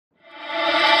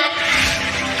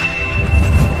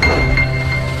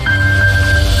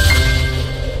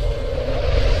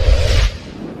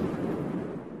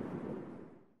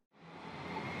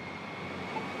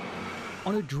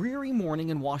a dreary morning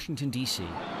in Washington, D.C.,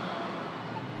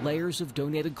 layers of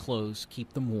donated clothes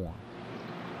keep them warm.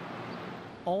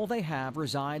 All they have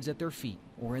resides at their feet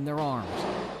or in their arms.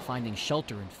 Finding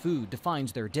shelter and food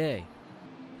defines their day.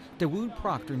 Dawood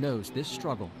Proctor knows this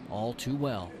struggle all too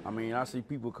well. I mean, I see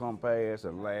people come past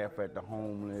and laugh at the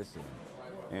homeless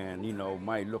and you know,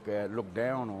 might look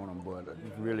down on them, but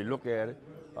if you really look at it,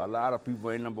 a lot of people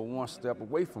ain't number one step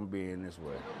away from being this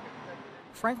way.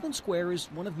 Franklin Square is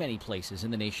one of many places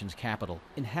in the nation's capital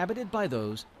inhabited by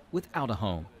those without a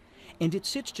home. And it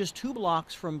sits just 2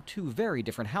 blocks from 2 very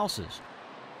different houses.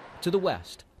 To the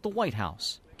west, the White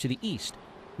House. To the east,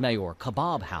 Mayor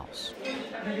Kebab House.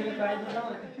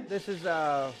 This is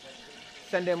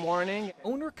Sunday morning.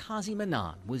 Owner Kazi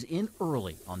Manan was in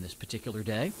early on this particular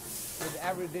day. With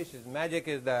every dish, magic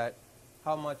is that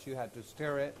how much you had to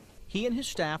stir it. He and his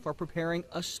staff are preparing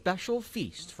a special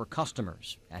feast for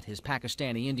customers at his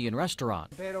Pakistani Indian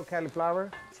restaurant. Potato,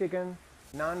 cauliflower, chicken,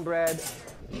 naan bread,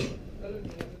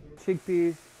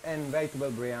 chickpeas, and vegetable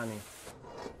biryani.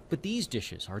 But these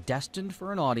dishes are destined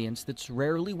for an audience that's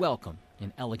rarely welcome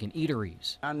in elegant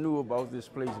eateries. I knew about this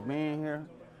place being here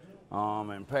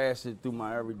and passed it through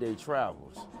my everyday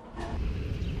travels.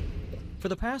 For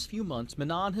the past few months,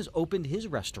 Manan has opened his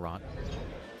restaurant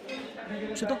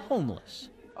to the homeless.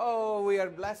 Oh, we are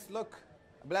blessed. Look,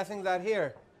 blessings are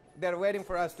here. They're waiting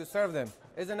for us to serve them.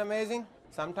 Isn't it amazing?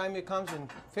 Sometimes it comes in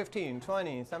 15,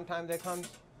 20. Sometimes they come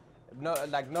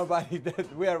like nobody.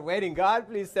 We are waiting. God,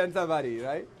 please send somebody,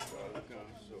 right?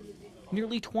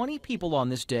 Nearly 20 people on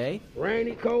this day,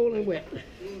 rainy, cold, and wet.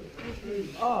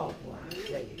 Oh,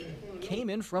 came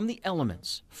in from the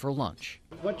elements for lunch.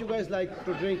 What you guys like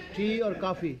to drink, tea or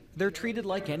coffee? They're treated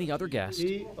like any other guest.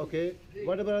 Tea, okay.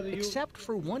 What about you? Except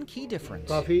for one key difference.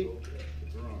 Coffee.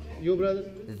 You,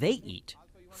 brother? They eat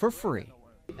for free.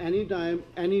 Anytime,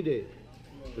 any day.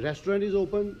 Restaurant is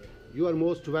open. You are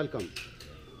most welcome.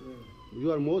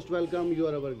 You are most welcome. You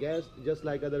are our guest, just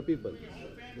like other people.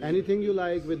 Anything you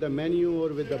like with the menu or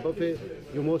with the buffet,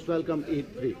 you're most welcome, eat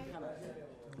free.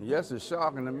 Yes, it's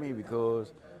shocking to me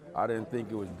because I didn't think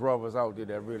it was brothers out there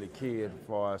that really cared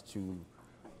for us to,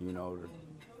 you know,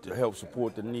 to help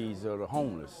support the needs of the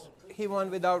homeless. He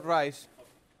went without rice.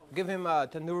 Give him a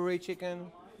tandoori chicken.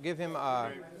 Give him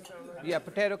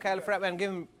potato cauliflower, and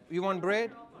give him, you want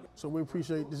bread? So we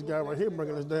appreciate this guy right here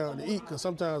bringing us down to eat, because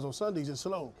sometimes on Sundays it's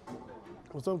slow.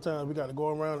 Well, sometimes we got to go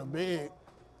around and beg,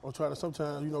 or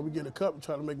sometimes, you know, we get a cup and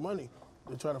try to make money.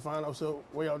 They try to find ourselves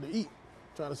way out to eat,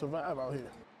 trying to survive out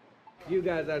here. You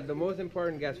guys are the most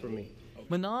important guests for me.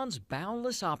 Manan's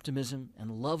boundless optimism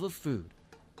and love of food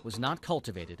was not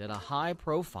cultivated at a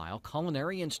high-profile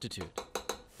culinary institute.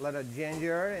 A lot of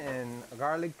ginger and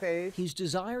garlic paste. His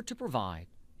desire to provide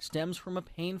stems from a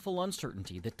painful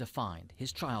uncertainty that defined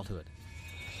his childhood.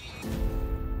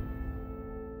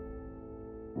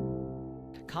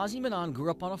 Kazi Manan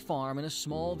grew up on a farm in a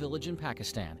small village in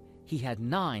Pakistan. He had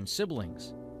 9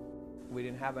 siblings. We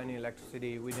didn't have any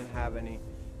electricity. We didn't have any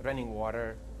running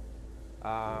water.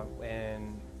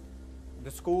 And the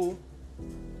school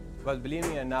was, believe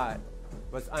me or not,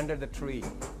 was under the tree.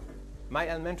 My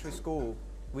elementary school,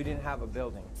 we didn't have a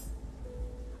building.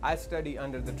 I study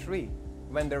under the tree.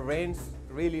 When the rains,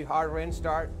 really hard rains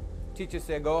start, teachers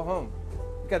say go home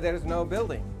because there is no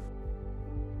building.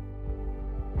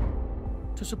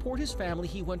 To support his family,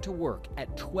 he went to work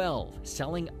at 12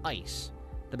 selling ice.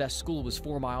 The best school was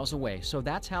 4 miles away, so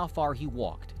that's how far he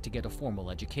walked to get a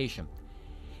formal education.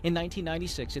 In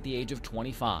 1996, at the age of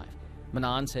 25,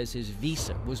 Manan says his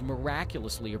visa was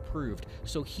miraculously approved,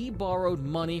 so he borrowed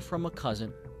money from a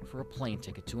cousin for a plane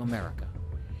ticket to America.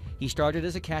 He started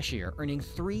as a cashier, earning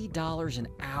 $3 an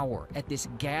hour at this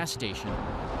gas station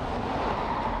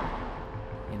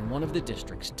in one of the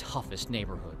district's toughest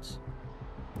neighborhoods.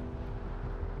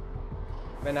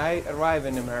 When I arrive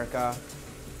in America,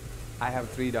 I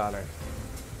have $3,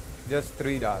 just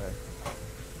 $3.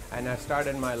 And I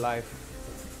started my life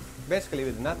basically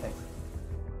with nothing.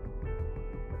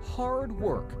 Hard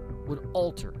work would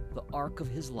alter the arc of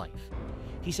his life.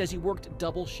 He says he worked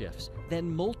double shifts,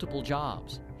 then multiple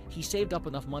jobs. He saved up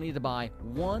enough money to buy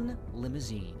 1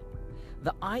 limousine.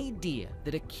 The idea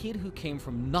that a kid who came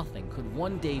from nothing could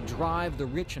one day drive the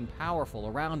rich and powerful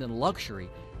around in luxury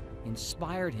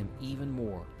inspired him even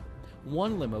more.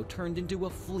 1 limo turned into a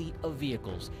fleet of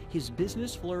vehicles. His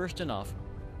business flourished enough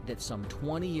that some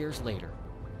 20 years later,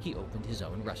 he opened his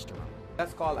own restaurant.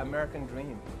 That's called American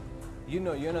dream. You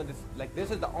know this, like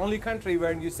this is the only country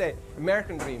where you say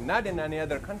American dream, not in any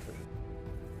other country.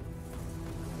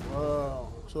 Wow.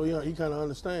 So yeah, he kind of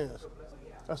understands.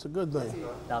 That's a good thing.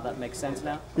 Now that makes sense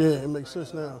now? Yeah, it makes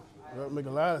sense now. That make a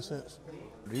lot of sense.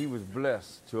 He was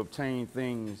blessed to obtain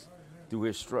things through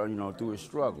his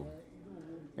struggle,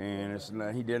 and it's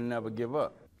like he didn't ever give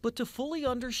up. But to fully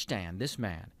understand this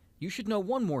man, you should know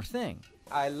one more thing.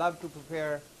 I love to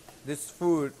prepare this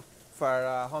food for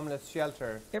a homeless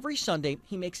shelter. Every Sunday,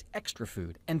 he makes extra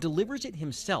food and delivers it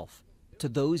himself to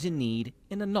those in need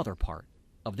in another part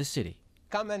of the city.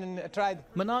 Come and try.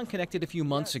 Manan connected a few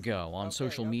months ago on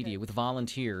social media with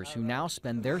volunteers who now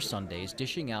spend their Sundays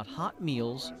dishing out hot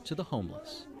meals to the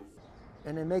homeless.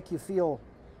 And they make you feel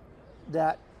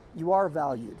that you are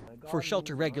valued. For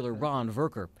shelter regular Ron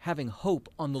Verker, having hope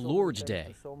on the Lord's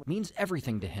Day means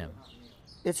everything to him.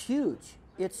 It's huge.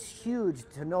 It's huge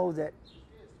to know that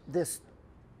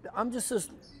I'm just this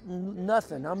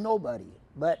nothing, I'm nobody,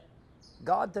 but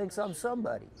God thinks I'm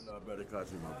somebody.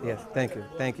 Yes, thank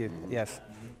you, yes.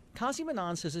 Kazi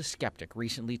Manan says a skeptic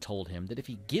recently told him that if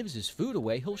he gives his food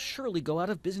away, he'll surely go out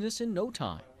of business in no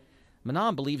time.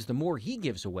 Manan believes the more he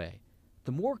gives away,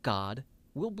 the more God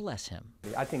will bless him.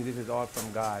 I think this is all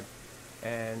from God,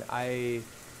 and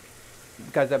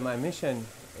because of my mission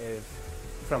is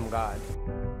from God.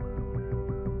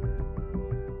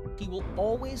 He will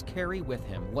always carry with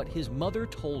him what his mother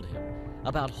told him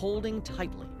about holding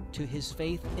tightly to his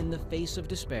faith in the face of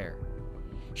despair.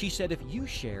 She said if you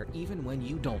share even when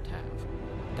you don't have,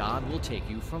 God will take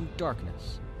you from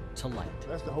darkness to light.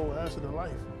 That's the whole answer to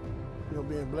life. You know,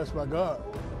 being blessed by God.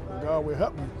 And God will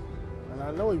help you. And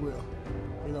I know he will.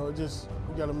 You know, you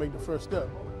got to make the first step.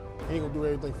 He ain't going to do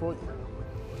everything for you.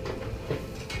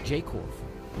 Jay Korf.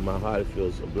 In my heart, it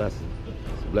feels a blessing.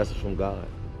 It's a blessing from God.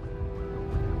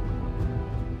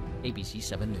 ABC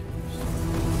 7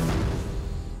 News.